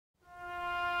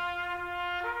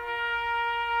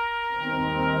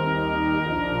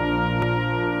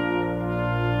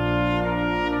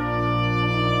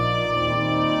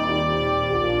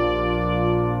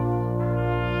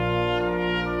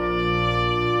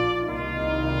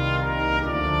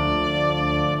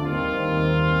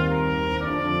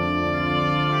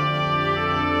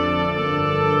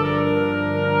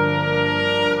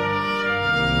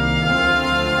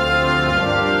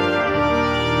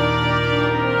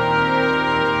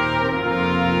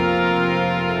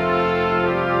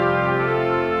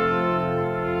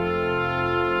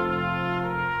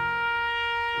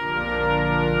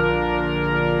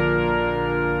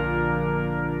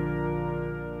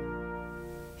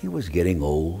He was getting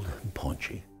old and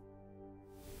paunchy,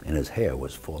 and his hair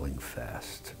was falling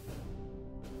fast.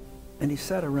 And he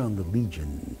sat around the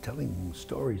Legion telling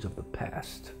stories of the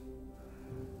past,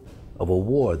 of a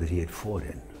war that he had fought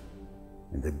in,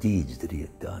 and the deeds that he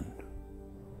had done,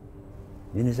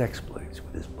 in his exploits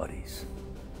with his buddies.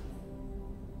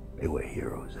 They were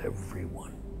heroes, every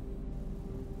one.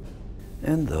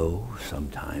 And though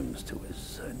sometimes to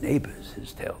his neighbors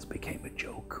his tales became a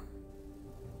joke,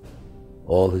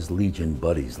 all his Legion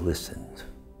buddies listened,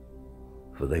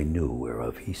 for they knew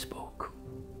whereof he spoke.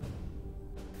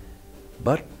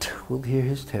 But we'll hear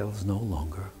his tales no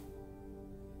longer,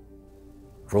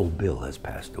 for old Bill has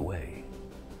passed away.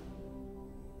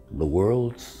 The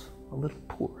world's a little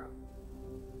poorer,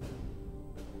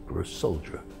 for a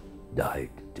soldier died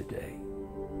today.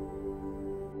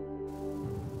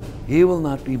 He will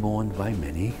not be mourned by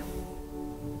many,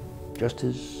 just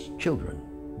his children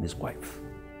and his wife,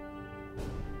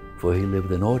 for he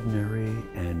lived an ordinary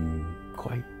and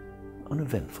quite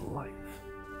uneventful life,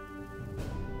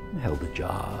 and held a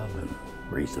job and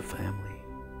raised a family,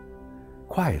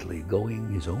 quietly going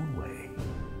his own way.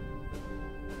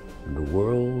 And the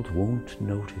world won't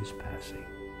note his passing,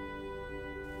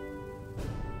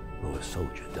 though a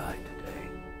soldier died today.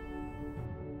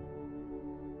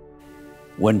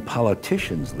 When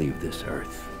politicians leave this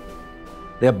earth,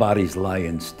 their bodies lie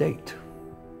in state,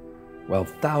 while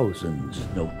thousands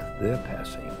note their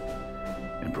passing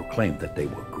and proclaim that they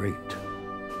were great.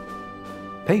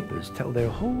 Papers tell their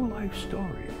whole life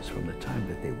stories from the time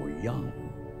that they were young,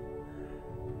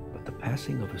 but the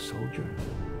passing of a soldier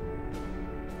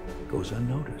goes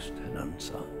unnoticed and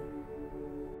unsung.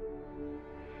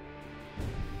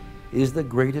 Is the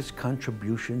greatest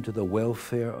contribution to the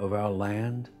welfare of our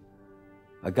land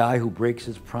a guy who breaks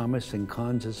his promise and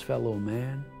cons his fellow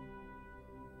man?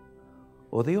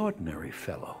 Or the ordinary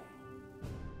fellow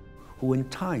who in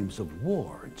times of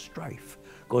war and strife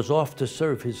goes off to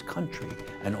serve his country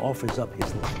and offers up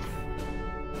his life?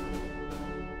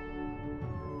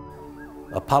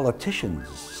 A politician's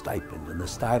stipend and the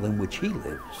style in which he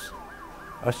lives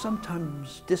are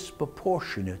sometimes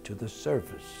disproportionate to the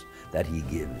service that he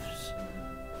gives,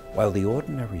 while the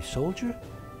ordinary soldier,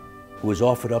 who has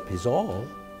offered up his all,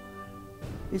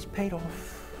 is paid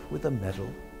off with a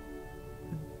medal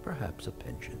and perhaps a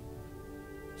pension,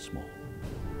 small.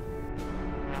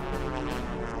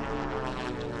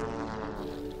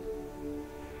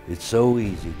 It's so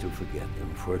easy to forget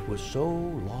them, for it was so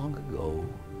long ago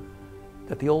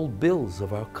that the old Bills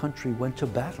of our country went to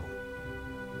battle.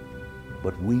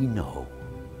 But we know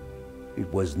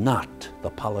it was not the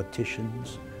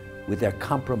politicians with their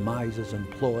compromises and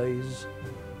ploys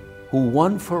who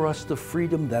won for us the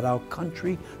freedom that our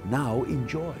country now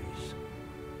enjoys.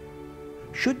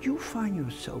 Should you find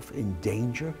yourself in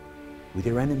danger with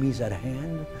your enemies at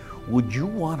hand, would you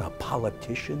want a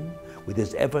politician with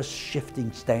his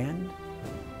ever-shifting stand?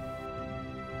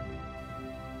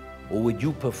 Or would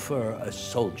you prefer a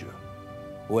soldier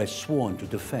who has sworn to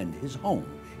defend his home,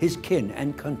 his kin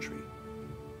and country,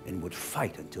 and would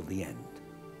fight until the end?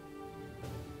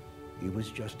 He was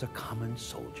just a common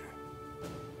soldier,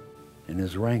 and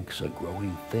his ranks are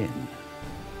growing thin.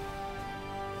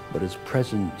 But his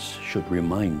presence should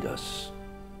remind us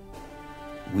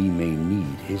we may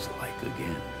need his like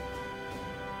again.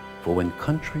 For when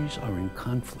countries are in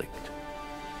conflict,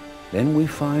 then we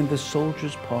find the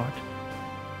soldier's part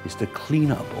is to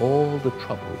clean up all the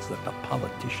troubles that the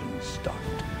politicians start.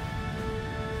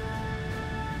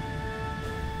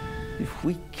 If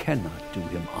we cannot do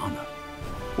him honor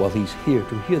while he's here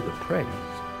to hear the praise,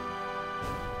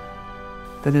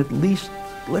 then at least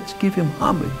let's give him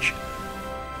homage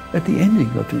at the ending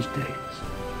of his days.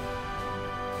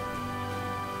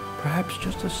 Perhaps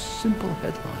just a simple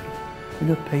headline in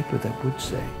a paper that would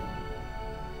say,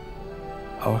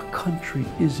 "Our country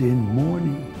is in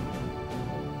mourning,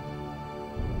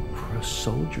 for a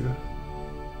soldier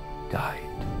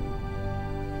died."